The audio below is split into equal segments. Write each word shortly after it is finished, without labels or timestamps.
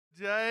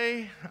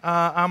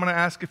I'm going to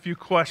ask a few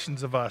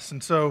questions of us.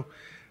 And so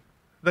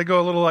they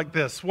go a little like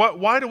this.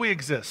 Why do we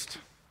exist?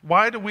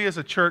 Why do we as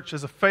a church,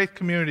 as a faith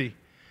community,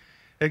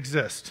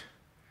 exist?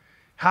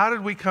 How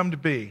did we come to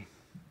be?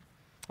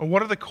 And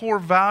what are the core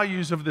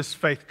values of this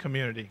faith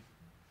community?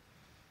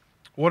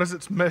 What is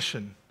its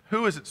mission?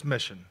 Who is its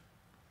mission?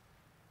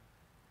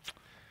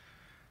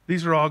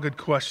 These are all good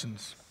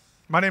questions.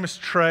 My name is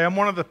Trey. I'm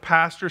one of the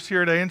pastors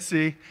here at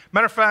ANC.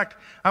 Matter of fact,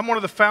 I'm one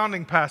of the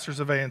founding pastors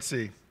of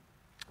ANC.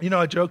 You know,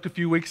 I joked a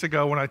few weeks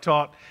ago when I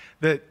taught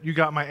that you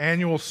got my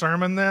annual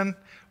sermon then.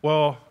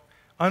 Well,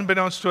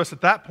 unbeknownst to us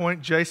at that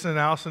point, Jason and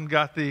Allison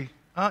got the,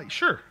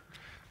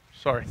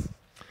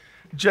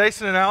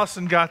 Jason and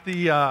Allison got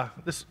the,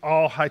 this is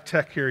all high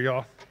tech here,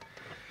 y'all.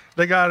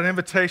 They got an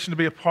invitation to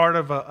be a part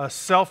of a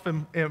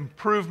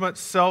self-improvement,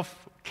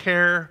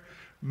 self-care,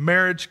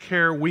 marriage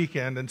care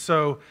weekend. And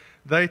so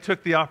they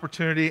took the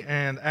opportunity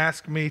and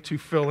asked me to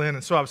fill in.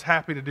 And so I was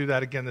happy to do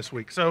that again this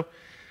week. So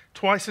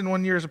twice in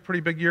 1 year is a pretty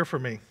big year for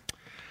me.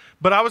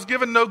 But I was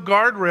given no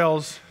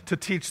guardrails to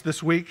teach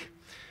this week.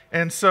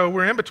 And so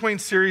we're in between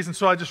series. And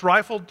so I just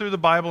rifled through the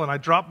Bible and I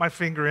dropped my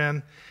finger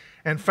in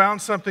and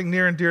found something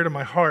near and dear to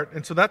my heart.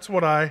 And so that's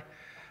what I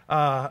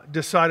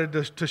decided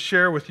to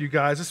share with you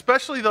guys,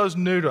 especially those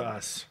new to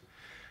us,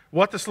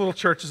 what this little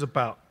church is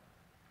about.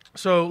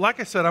 So like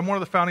I said, I'm one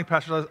of the founding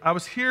pastors. I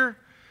was here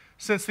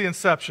since the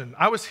inception.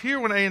 I was here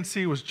when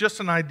ANC was just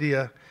an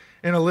idea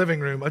in a living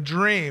room, a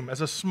dream as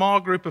a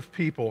small group of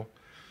people,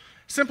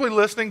 simply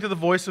listening to the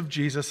voice of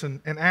Jesus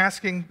and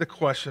asking the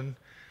question,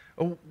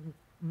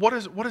 what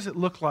does it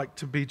look like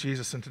to be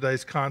Jesus in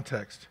today's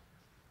context?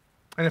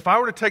 And if I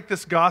were to take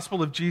this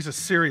gospel of Jesus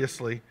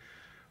seriously,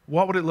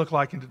 what would it look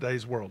like in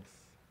today's world?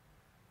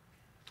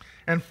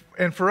 And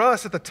for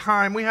us at the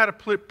time, we had a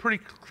pretty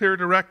clear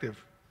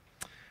directive.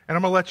 And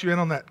I'm going to let you in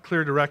on that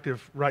clear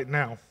directive right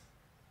now.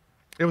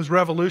 It was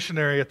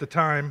revolutionary at the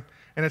time,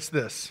 and it's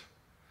this: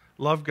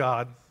 love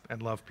God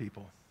and love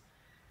people.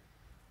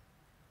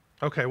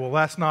 Okay, well,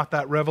 that's not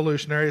that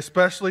revolutionary,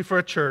 especially for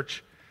a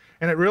church,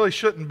 and it really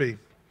shouldn't be.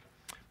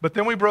 But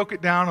then we broke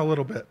it down a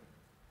little bit.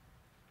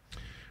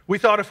 We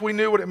thought if we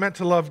knew what it meant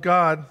to love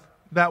God,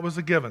 that was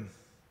a given.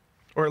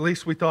 Or at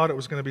least we thought it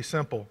was going to be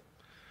simple.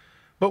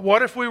 But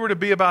what if we were to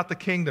be about the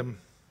kingdom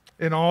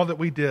in all that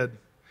we did?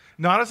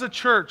 Not as a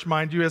church,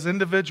 mind you, as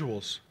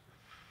individuals,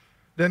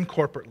 then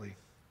corporately.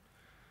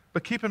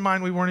 But keep in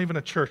mind, we weren't even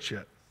a church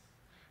yet.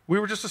 We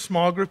were just a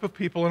small group of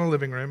people in a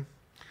living room.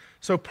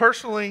 So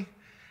personally,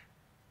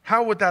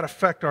 how would that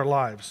affect our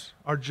lives,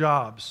 our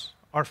jobs,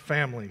 our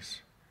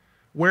families,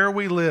 where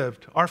we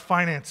lived, our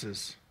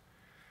finances?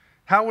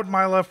 How would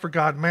my love for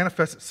God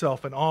manifest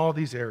itself in all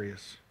these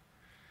areas?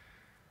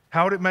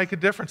 How would it make a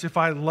difference if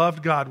I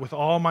loved God with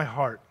all my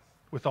heart,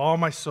 with all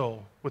my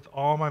soul, with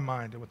all my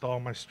mind, and with all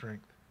my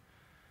strength?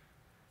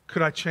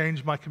 Could I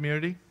change my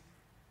community?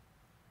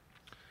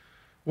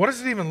 What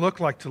does it even look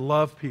like to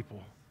love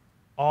people?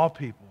 All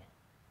people.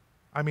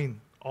 I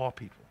mean, all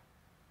people.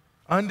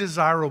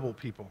 Undesirable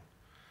people.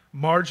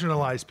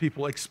 Marginalized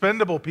people.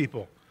 Expendable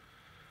people.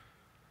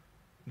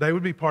 They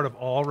would be part of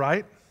all,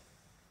 right?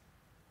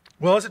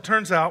 Well, as it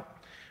turns out,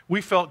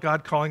 we felt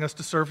God calling us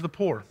to serve the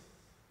poor.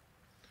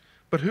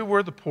 But who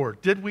were the poor?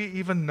 Did we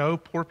even know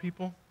poor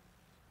people?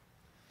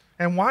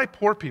 And why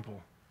poor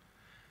people?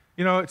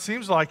 You know, it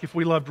seems like if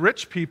we loved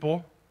rich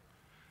people,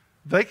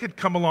 they could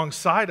come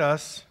alongside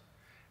us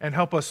and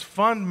help us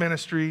fund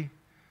ministry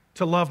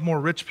to love more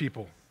rich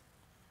people.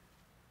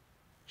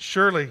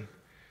 Surely,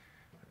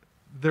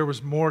 there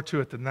was more to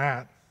it than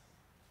that.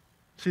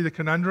 See the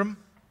conundrum?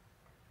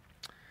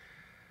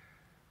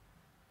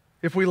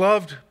 If we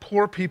loved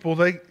poor people,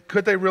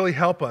 could they really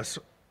help us?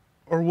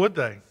 Or would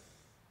they?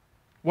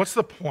 What's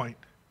the point?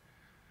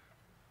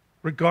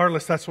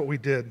 Regardless, that's what we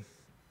did.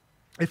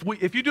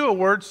 If you do a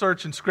word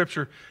search in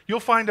Scripture, you'll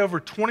find over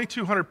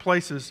 2,200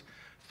 places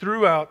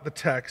throughout the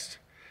text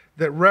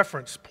that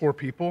reference poor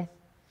people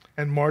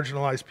and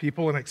marginalized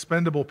people and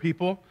expendable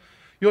people.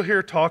 You'll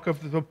hear talk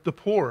of the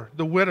poor,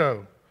 the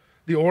widow,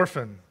 the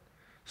orphan,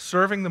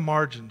 serving the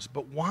margins.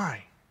 But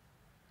why?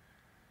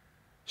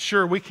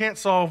 Sure, we can't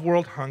solve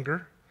world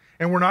hunger,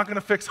 and we're not going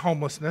to fix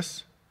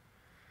homelessness,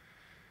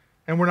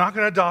 and we're not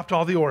going to adopt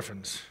all the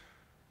orphans.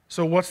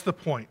 So what's the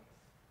point?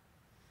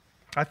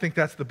 I think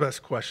that's the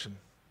best question.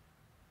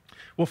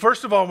 Well,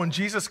 first of all, when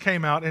Jesus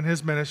came out in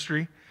his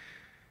ministry,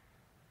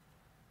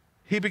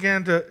 he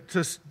began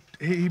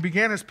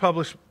his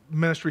published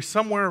ministry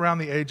somewhere around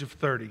the age of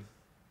 30.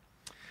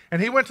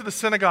 And he went to the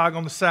synagogue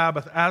on the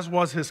Sabbath, as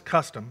was his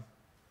custom.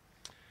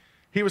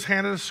 He was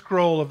handed a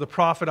scroll of the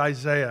prophet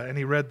Isaiah, and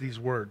he read these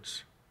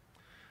words: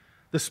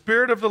 "The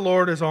Spirit of the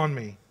Lord is on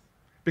me,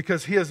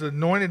 because he has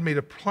anointed me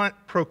to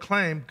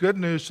proclaim good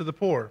news to the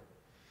poor.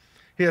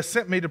 He has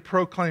sent me to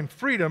proclaim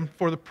freedom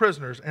for the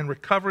prisoners and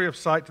recovery of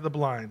sight to the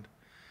blind,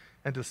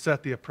 and to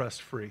set the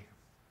oppressed free."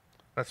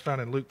 That's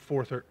found in Luke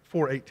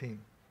 4:18.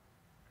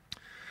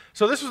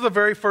 So this was the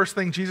very first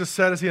thing Jesus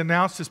said as he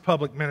announced his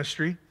public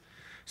ministry.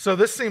 So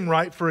this seemed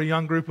right for a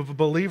young group of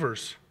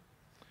believers.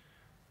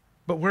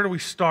 But where do we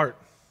start?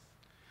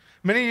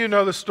 Many of you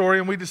know the story,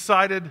 and we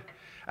decided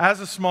as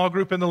a small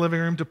group in the living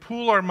room to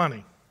pool our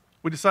money.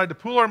 We decided to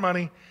pool our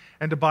money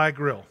and to buy a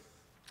grill.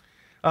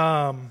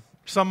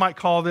 Some might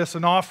call this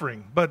an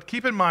offering, but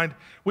keep in mind,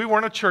 we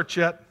weren't a church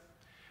yet.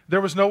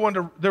 There was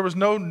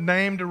no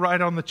name to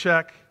write on the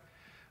check,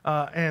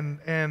 and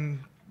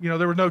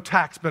there were no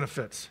tax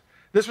benefits.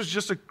 This was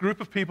just a group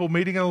of people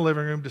meeting in the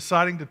living room,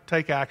 deciding to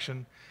take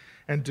action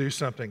and do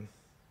something.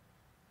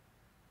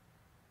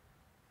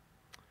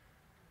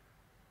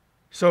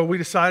 So we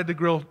decided to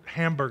grill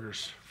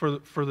hamburgers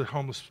for the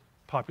homeless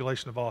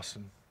population of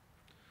Austin.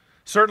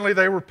 Certainly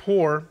they were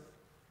poor,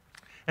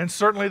 and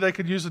certainly they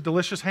could use a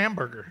delicious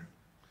hamburger.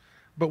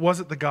 But was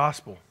it the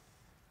gospel?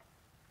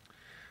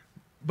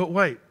 But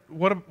wait,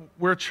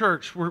 we're a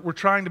church. We're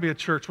trying to be a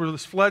church. We're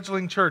this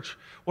fledgling church.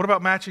 What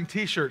about matching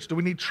t-shirts? Do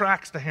we need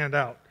tracts to hand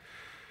out?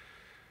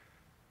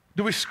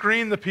 Do we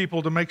screen the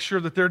people to make sure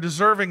that they're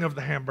deserving of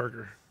the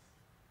hamburger?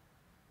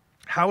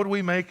 How would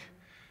we make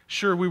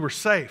sure we were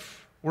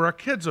safe? Were our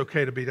kids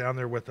okay to be down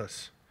there with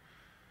us?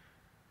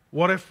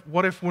 What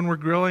if when we're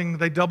grilling,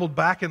 they doubled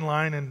back in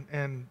line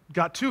and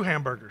got 2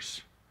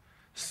 hamburgers?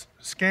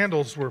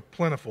 Scandals were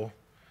plentiful.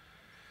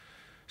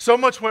 So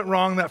much went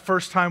wrong that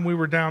first time we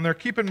were down there.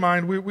 Keep in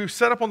mind, we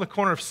set up on the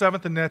corner of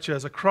 7th and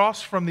Netchez,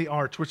 across from the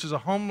Arch, which is a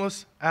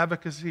homeless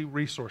advocacy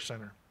resource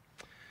center.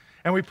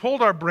 And we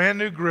pulled our brand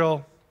new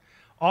grill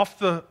off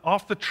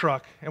the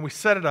truck, and we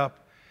set it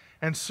up,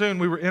 and soon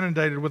we were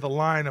inundated with a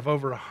line of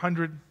over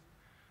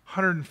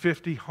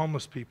 150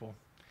 homeless people.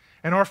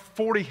 And our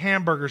 40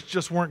 hamburgers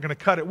just weren't going to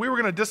cut it. We were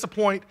going to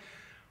disappoint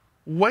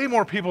way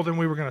more people than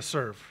we were going to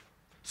serve.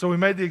 So we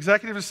made the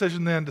executive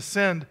decision then to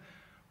send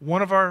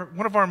one of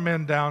our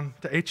men down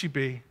to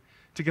H-E-B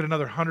to get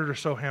another 100 or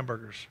so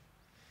hamburgers.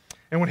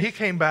 And when he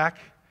came back,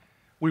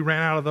 we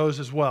ran out of those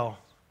as well.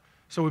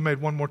 So we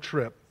made one more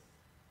trip.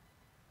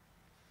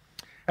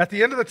 At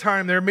the end of the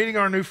time there, meeting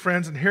our new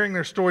friends and hearing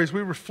their stories,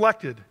 we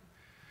reflected.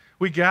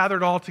 We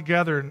gathered all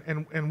together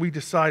and we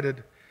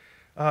decided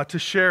to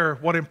share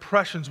what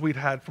impressions we'd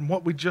had from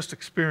what we just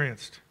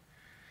experienced.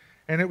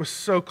 And it was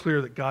so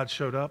clear that God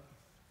showed up.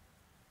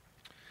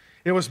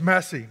 It was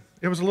messy.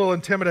 It was a little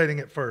intimidating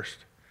at first.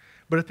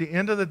 But at the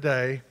end of the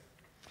day,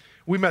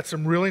 we met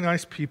some really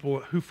nice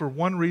people who, for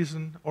one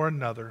reason or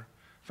another,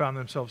 found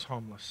themselves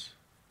homeless.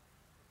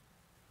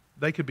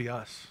 They could be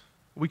us.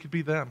 We could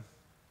be them.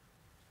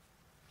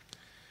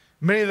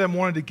 Many of them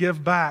wanted to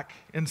give back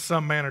in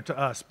some manner to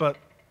us, but,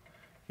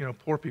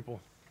 poor people.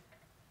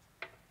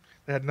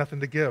 They had nothing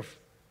to give.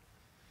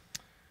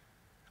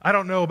 I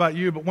don't know about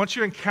you, but once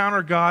you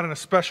encounter God in a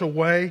special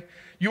way,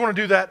 you want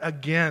to do that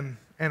again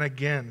and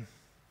again.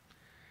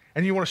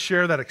 And you want to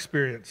share that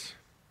experience.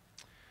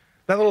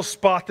 That little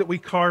spot that we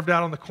carved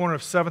out on the corner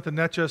of 7th and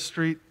Netchez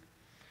Street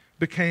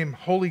became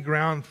holy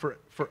ground for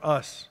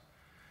us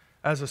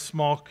as a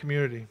small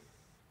community.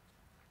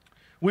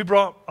 We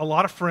brought a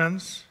lot of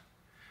friends.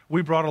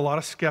 We brought a lot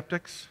of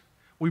skeptics.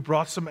 We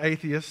brought some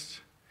atheists.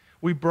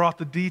 We brought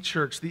the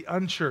de-churched, the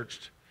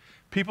unchurched,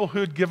 people who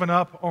had given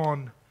up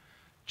on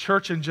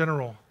church in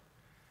general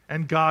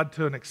and God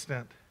to an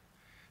extent.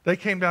 They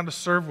came down to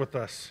serve with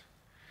us.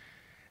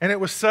 And it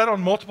was said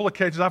on multiple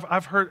occasions, I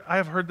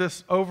have heard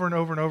this over and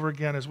over and over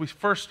again as we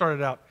first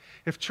started out.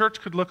 If church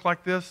could look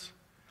like this,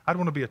 I'd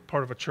want to be a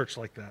part of a church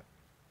like that.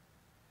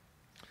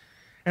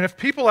 And if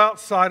people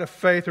outside of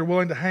faith are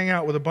willing to hang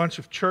out with a bunch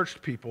of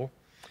churched people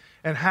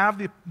and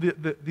have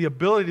the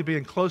ability to be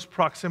in close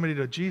proximity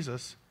to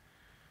Jesus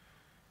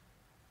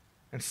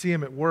and see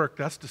him at work,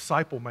 that's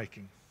disciple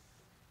making.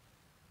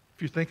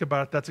 If you think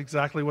about it, that's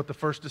exactly what the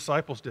first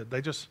disciples did.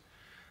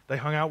 They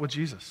hung out with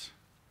Jesus.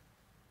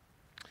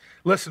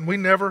 Listen, we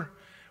never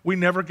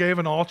gave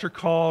an altar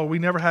call. We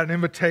never had an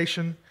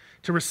invitation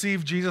to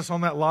receive Jesus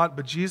on that lot,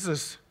 but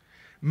Jesus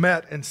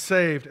met and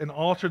saved and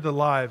altered the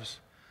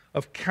lives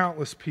of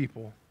countless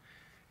people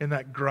in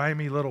that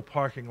grimy little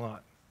parking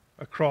lot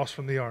across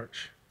from the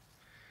Arch.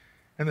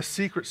 And the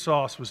secret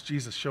sauce was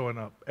Jesus showing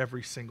up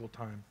every single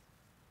time.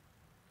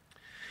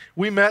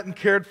 We met and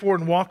cared for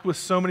and walked with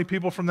so many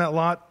people from that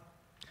lot.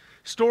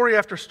 Story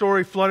after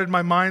story flooded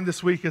my mind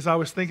this week as I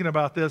was thinking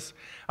about this.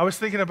 I was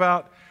thinking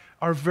about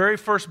our very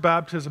first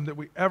baptism that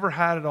we ever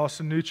had at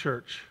Austin New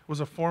Church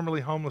was a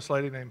formerly homeless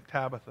lady named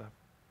Tabitha.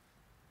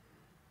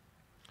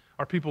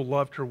 Our people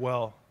loved her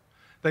well.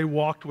 They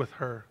walked with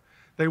her.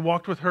 They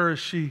walked with her as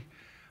she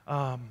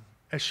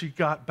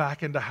got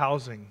back into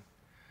housing.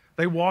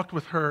 They walked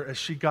with her as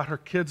she got her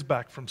kids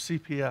back from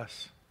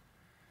CPS.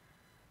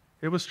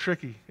 It was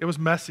tricky. It was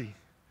messy.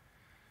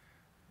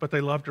 But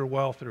they loved her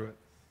well through it.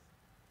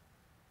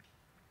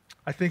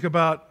 I think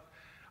about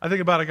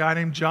a guy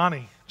named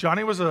Johnny.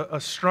 Johnny was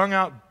a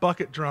strung-out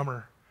bucket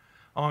drummer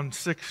on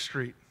 6th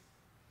Street.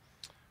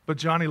 But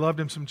Johnny loved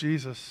him some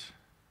Jesus.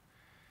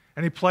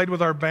 And he played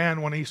with our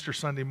band one Easter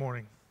Sunday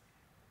morning.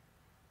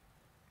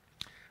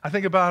 I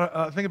think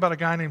about a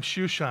guy named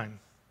Shoeshine.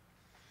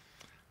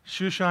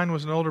 Shoeshine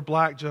was an older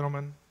black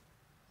gentleman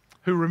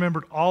who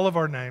remembered all of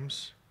our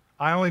names.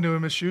 I only knew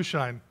him as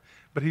Shoeshine,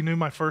 but he knew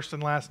my first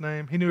and last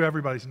name. He knew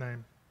everybody's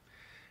name.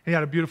 He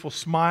had a beautiful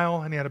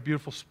smile, and he had a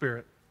beautiful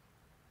spirit.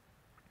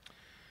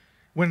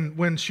 When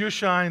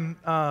Shushan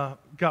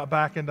got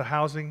back into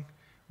housing,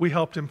 we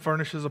helped him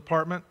furnish his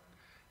apartment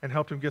and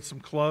helped him get some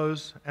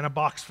clothes and a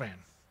box fan.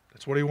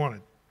 That's what he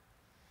wanted.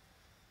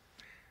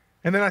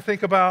 And then I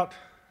think about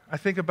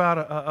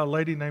a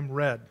lady named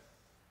Red.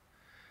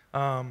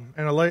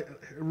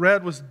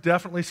 Red was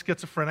definitely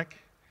schizophrenic,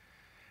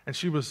 and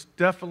she was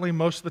definitely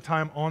most of the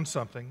time on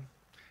something,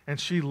 and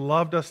she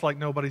loved us like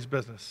nobody's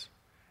business,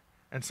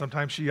 and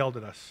sometimes she yelled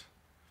at us.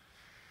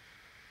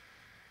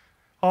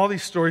 All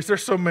these stories,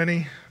 there's so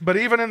many, but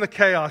even in the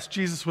chaos,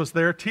 Jesus was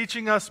there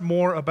teaching us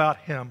more about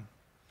him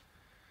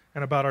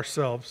and about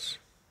ourselves.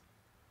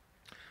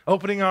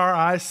 Opening our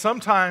eyes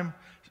a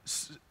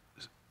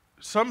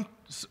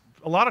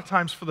lot of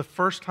times for the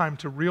first time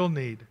to real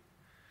need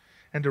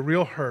and to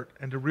real hurt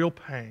and to real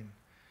pain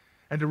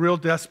and to real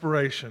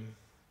desperation.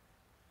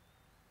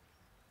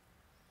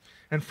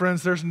 And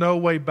friends, there's no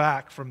way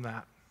back from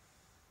that.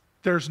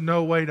 There's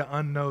no way to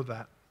unknow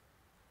that.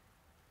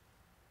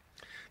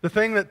 The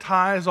thing that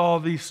ties all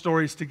these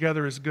stories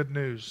together is good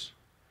news,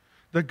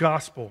 the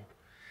gospel.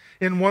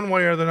 In one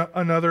way or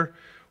another,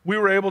 we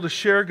were able to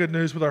share good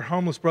news with our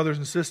homeless brothers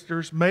and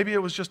sisters. Maybe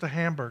it was just a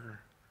hamburger,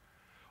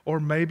 or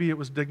maybe it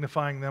was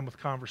dignifying them with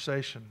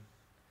conversation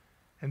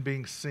and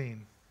being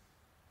seen.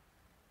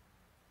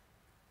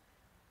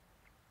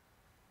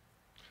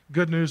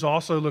 Good news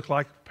also looked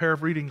like a pair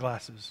of reading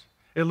glasses.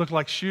 It looked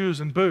like shoes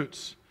and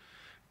boots.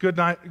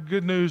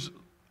 Good news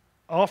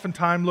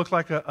oftentimes looked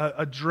like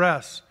a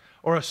dress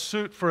or a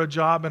suit for a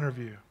job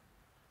interview.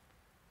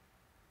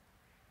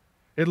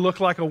 It looked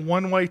like a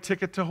one-way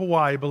ticket to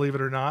Hawaii, believe it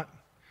or not,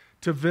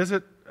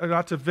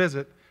 not to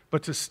visit,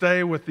 but to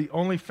stay with the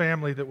only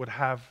family that would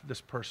have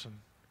this person.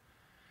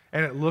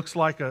 And it looks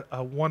like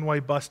a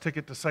one-way bus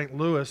ticket to St.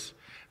 Louis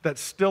that's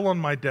still on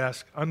my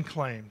desk,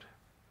 unclaimed.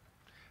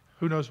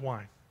 Who knows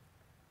why?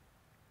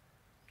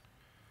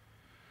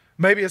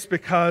 Maybe it's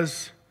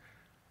because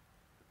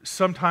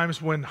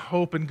sometimes when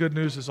hope and good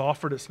news is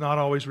offered, it's not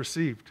always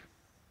received.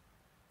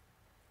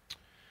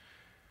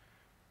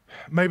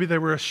 Maybe they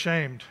were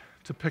ashamed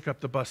to pick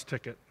up the bus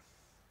ticket.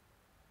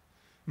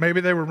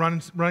 Maybe they were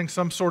running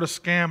some sort of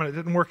scam and it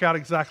didn't work out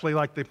exactly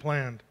like they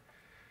planned.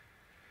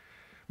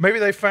 Maybe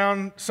they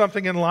found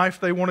something in life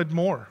they wanted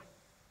more.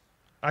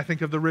 I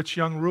think of the rich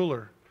young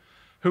ruler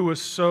who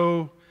was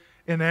so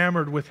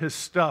enamored with his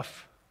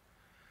stuff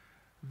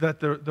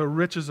that the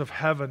riches of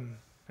heaven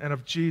and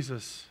of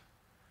Jesus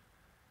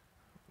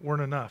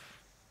weren't enough.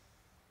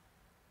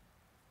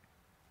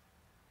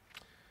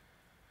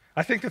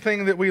 I think the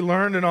thing that we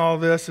learned in all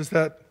this is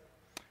that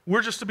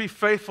we're just to be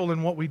faithful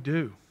in what we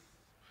do.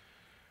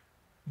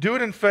 Do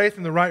it in faith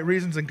and the right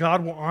reasons, and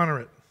God will honor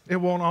it. It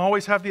won't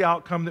always have the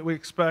outcome that we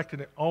expect,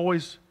 and it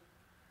always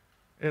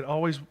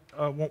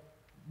won't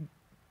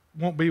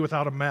be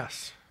without a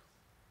mess.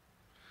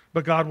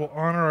 But God will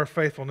honor our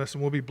faithfulness,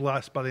 and we'll be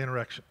blessed by the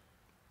interaction.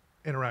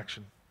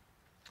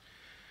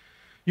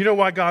 You know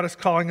why God is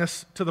calling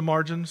us to the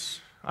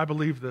margins? I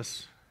believe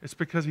this. It's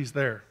because He's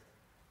there.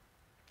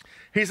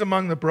 He's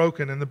among the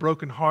broken and the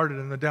brokenhearted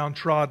and the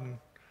downtrodden.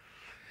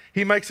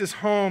 He makes His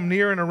home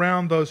near and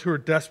around those who are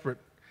desperate.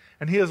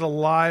 And He is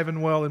alive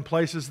and well in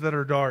places that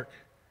are dark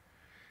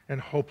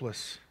and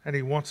hopeless. And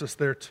He wants us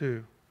there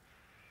too.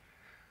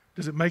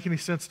 Does it make any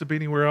sense to be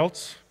anywhere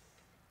else?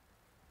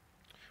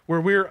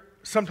 Where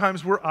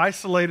sometimes we're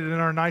isolated in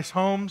our nice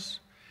homes,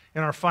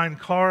 in our fine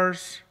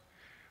cars,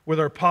 with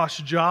our posh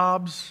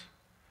jobs,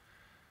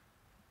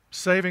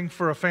 saving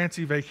for a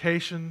fancy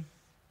vacation.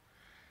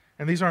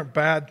 And these aren't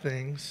bad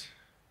things.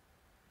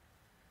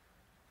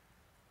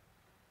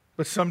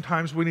 But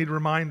sometimes we need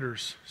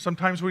reminders.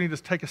 Sometimes we need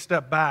to take a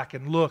step back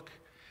and look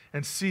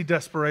and see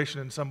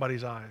desperation in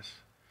somebody's eyes.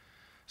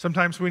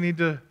 Sometimes we need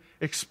to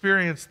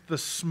experience the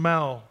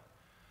smell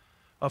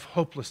of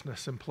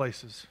hopelessness in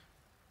places.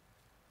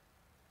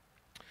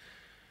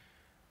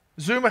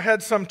 Zoom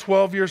ahead some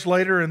 12 years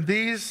later, and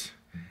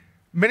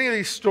many of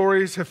these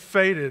stories have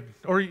faded,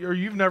 or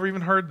you've never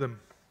even heard them.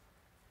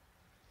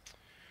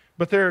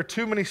 But there are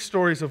too many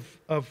stories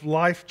of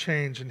life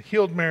change and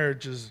healed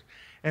marriages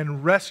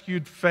and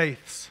rescued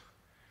faiths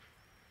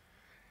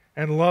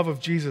and love of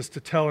Jesus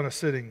to tell in a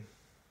sitting.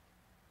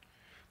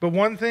 But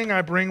one thing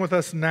I bring with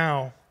us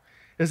now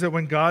is that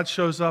when God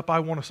shows up, I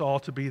want us all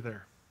to be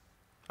there.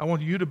 I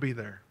want you to be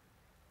there.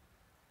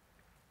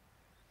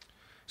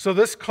 So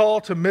this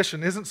call to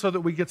mission isn't so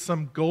that we get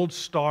some gold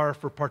star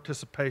for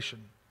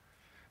participation.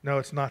 No,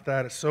 it's not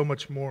that. It's so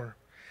much more.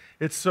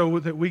 It's so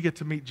that we get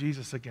to meet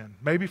Jesus again,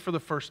 maybe for the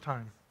first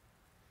time.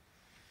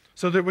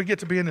 So that we get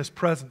to be in His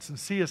presence and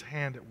see His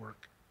hand at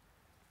work.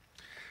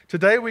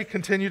 Today we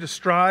continue to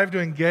strive to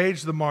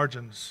engage the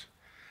margins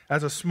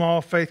as a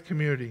small faith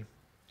community.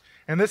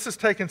 And this has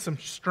taken some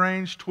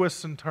strange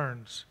twists and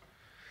turns.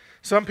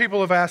 Some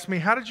people have asked me,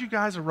 how did you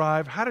guys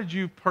arrive? How did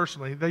you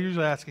personally, they're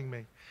usually asking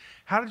me,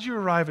 how did you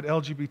arrive at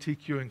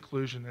LGBTQ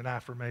inclusion and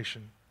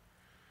affirmation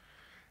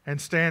and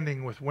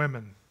standing with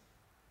women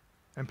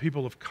and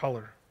people of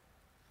color?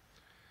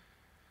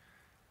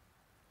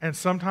 And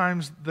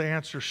sometimes the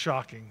answer's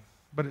shocking,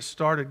 but it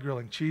started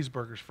grilling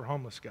cheeseburgers for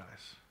homeless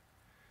guys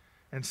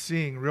and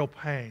seeing real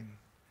pain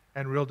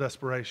and real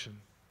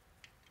desperation.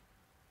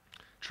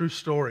 True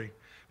story.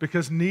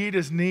 Because need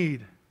is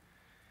need,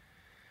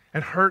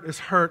 and hurt is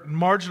hurt, and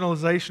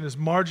marginalization is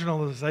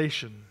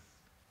marginalization.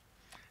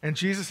 And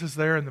Jesus is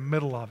there in the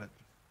middle of it.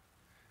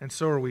 And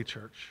so are we,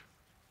 church.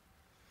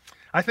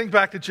 I think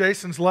back to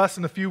Jason's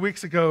lesson a few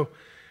weeks ago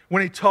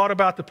when he taught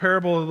about the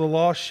parable of the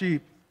lost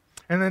sheep.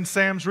 And then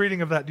Sam's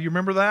reading of that. Do you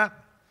remember that?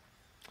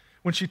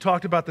 When she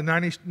talked about the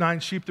 99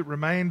 sheep that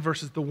remained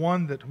versus the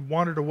one that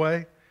wandered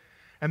away.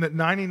 And that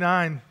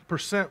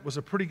 99% was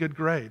a pretty good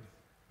grade.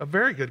 A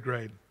very good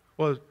grade.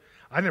 Well,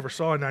 I never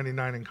saw a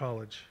 99 in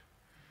college.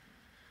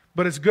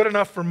 But it's good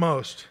enough for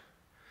most.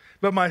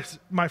 But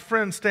my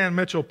friend Stan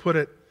Mitchell put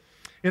it,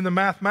 in the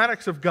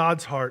mathematics of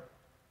God's heart,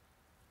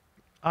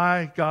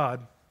 I,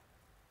 God,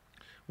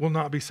 will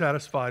not be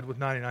satisfied with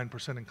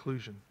 99%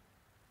 inclusion.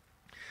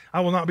 I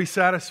will not be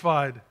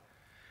satisfied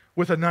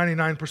with a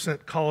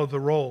 99% call of the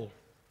roll.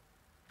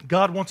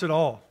 God wants it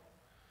all.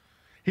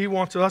 He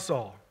wants us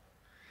all.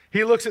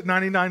 He looks at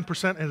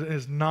 99% and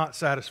is not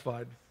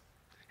satisfied.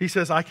 He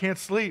says, I can't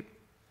sleep.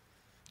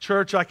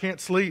 Church, I can't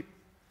sleep.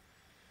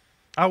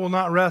 I will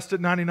not rest at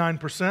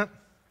 99%.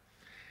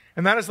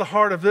 And that is the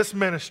heart of this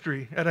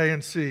ministry at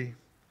ANC.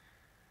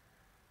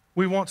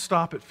 We won't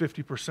stop at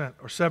 50%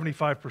 or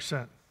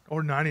 75%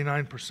 or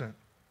 99%.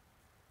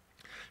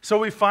 So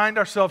we find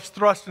ourselves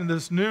thrust into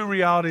this new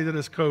reality that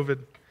is COVID.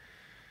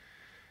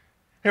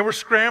 And we're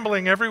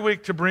scrambling every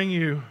week to bring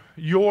you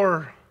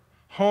your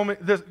home,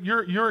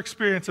 your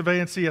experience of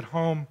ANC at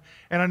home.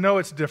 And I know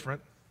it's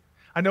different.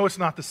 I know it's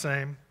not the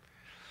same.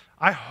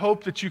 I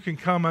hope that you can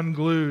come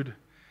unglued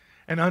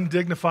and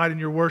undignified in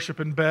your worship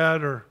in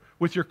bed or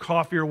with your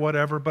coffee or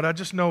whatever, but I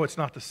just know it's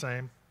not the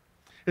same.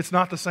 It's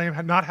not the same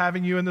not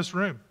having you in this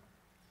room.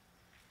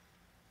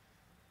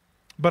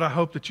 But I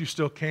hope that you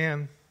still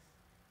can.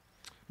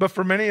 But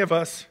for many of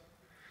us,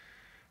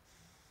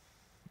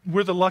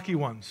 we're the lucky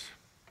ones.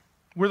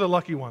 We're the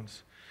lucky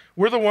ones.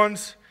 We're the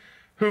ones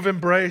who've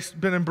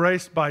been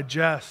embraced by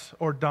Jess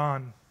or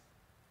Don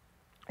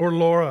or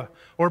Laura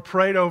or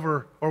prayed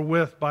over or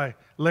with by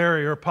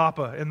Larry or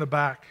Papa in the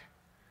back.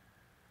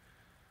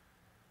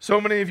 So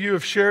many of you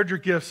have shared your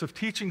gifts of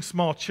teaching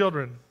small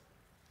children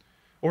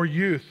or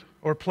youth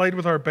or played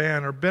with our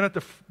band or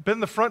been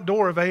the front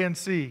door of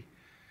ANC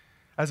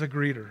as a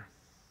greeter.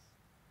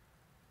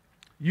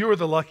 You are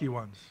the lucky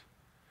ones.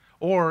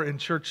 Or in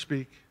church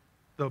speak,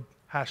 the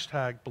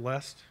hashtag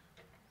blessed.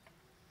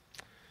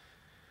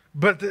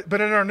 But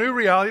in our new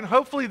reality, and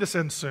hopefully this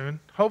ends soon,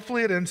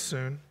 hopefully it ends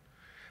soon,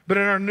 but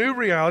in our new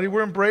reality,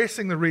 we're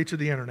embracing the reach of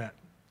the internet.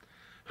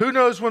 Who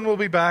knows when we'll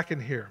be back in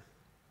here?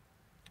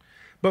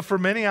 But for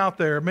many out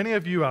there, many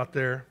of you out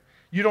there,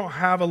 you don't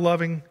have a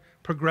loving,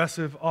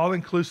 progressive,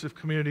 all-inclusive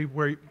community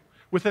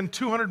within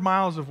 200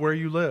 miles of where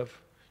you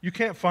live. You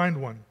can't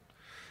find one.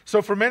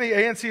 So for many,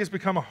 ANC has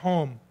become a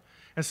home,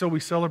 and so we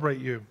celebrate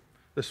you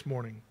this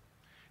morning.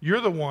 You're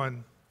the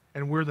one,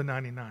 and we're the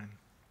 99.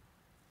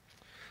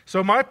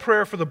 So my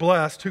prayer for the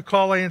blessed who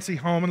call ANC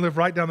home and live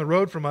right down the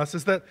road from us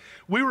is that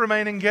we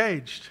remain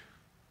engaged,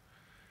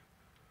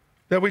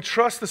 that we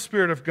trust the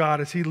Spirit of God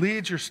as He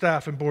leads your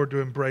staff and board to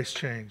embrace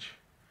change.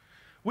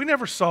 We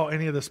never saw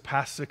any of this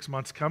past 6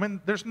 months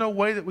coming. There's no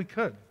way that we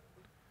could.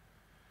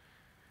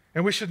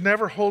 And we should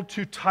never hold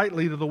too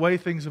tightly to the way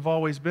things have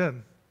always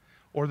been,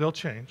 or they'll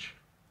change.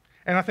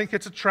 And I think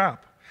it's a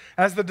trap.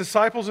 As the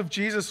disciples of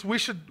Jesus, we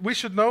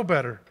should know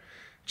better.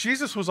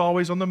 Jesus was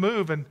always on the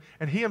move, and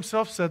He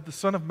Himself said the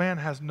Son of Man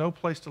has no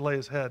place to lay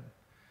His head.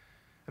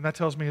 And that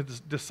tells me His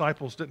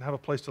disciples didn't have a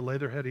place to lay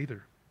their head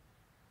either.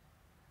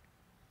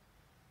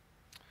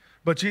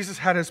 But Jesus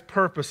had His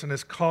purpose and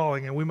His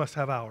calling, and we must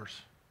have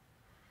ours.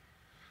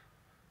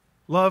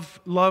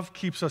 Love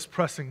keeps us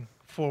pressing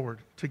forward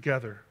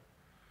together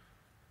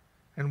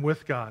and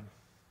with God,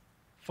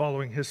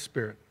 following His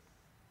Spirit.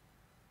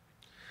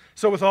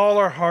 So with all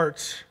our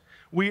hearts,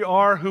 we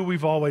are who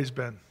we've always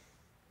been.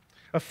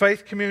 A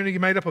faith community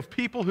made up of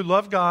people who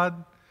love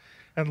God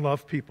and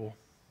love people.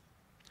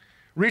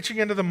 Reaching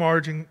into the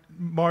margins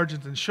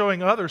and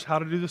showing others how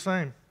to do the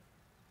same.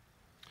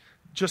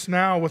 Just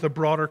now with a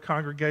broader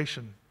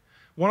congregation.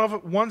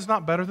 One's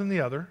not better than the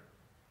other.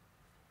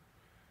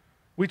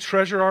 We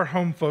treasure our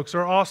home folks,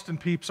 our Austin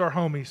peeps, our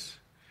homies.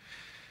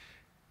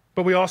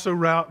 But we also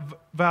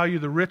value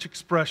the rich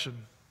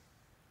expression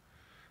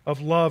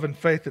of love and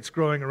faith that's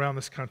growing around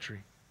this country.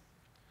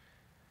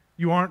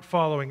 You aren't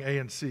following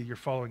ANC, you're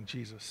following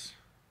Jesus.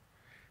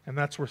 And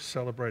that's worth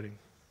celebrating.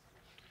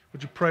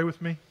 Would you pray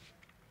with me?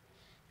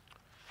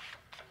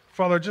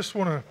 Father, I just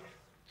want to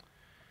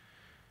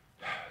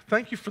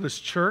thank you for this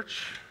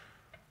church,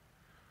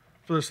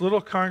 for this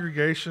little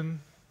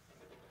congregation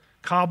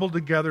cobbled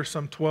together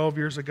some 12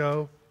 years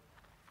ago,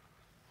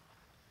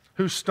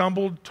 who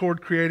stumbled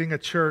toward creating a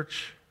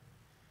church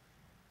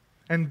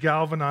and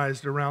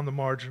galvanized around the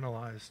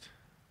marginalized.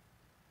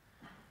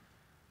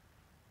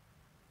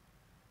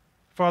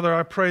 Father,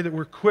 I pray that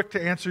we're quick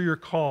to answer your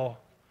call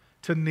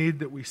to need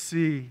that we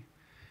see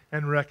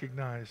and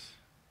recognize.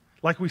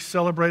 Like we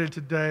celebrated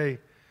today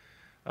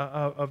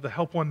of the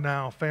Help One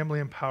Now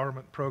Family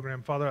Empowerment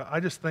Program. Father, I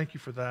just thank you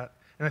for that.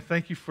 And I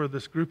thank you for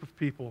this group of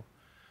people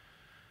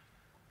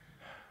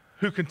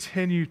who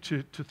continue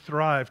to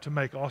thrive to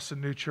make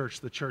Austin New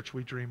Church the church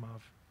we dream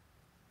of,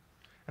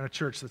 and a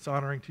church that's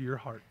honoring to your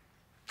heart.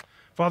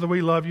 Father,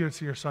 we love you, and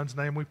it's in your Son's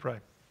name we pray.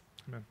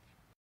 Amen.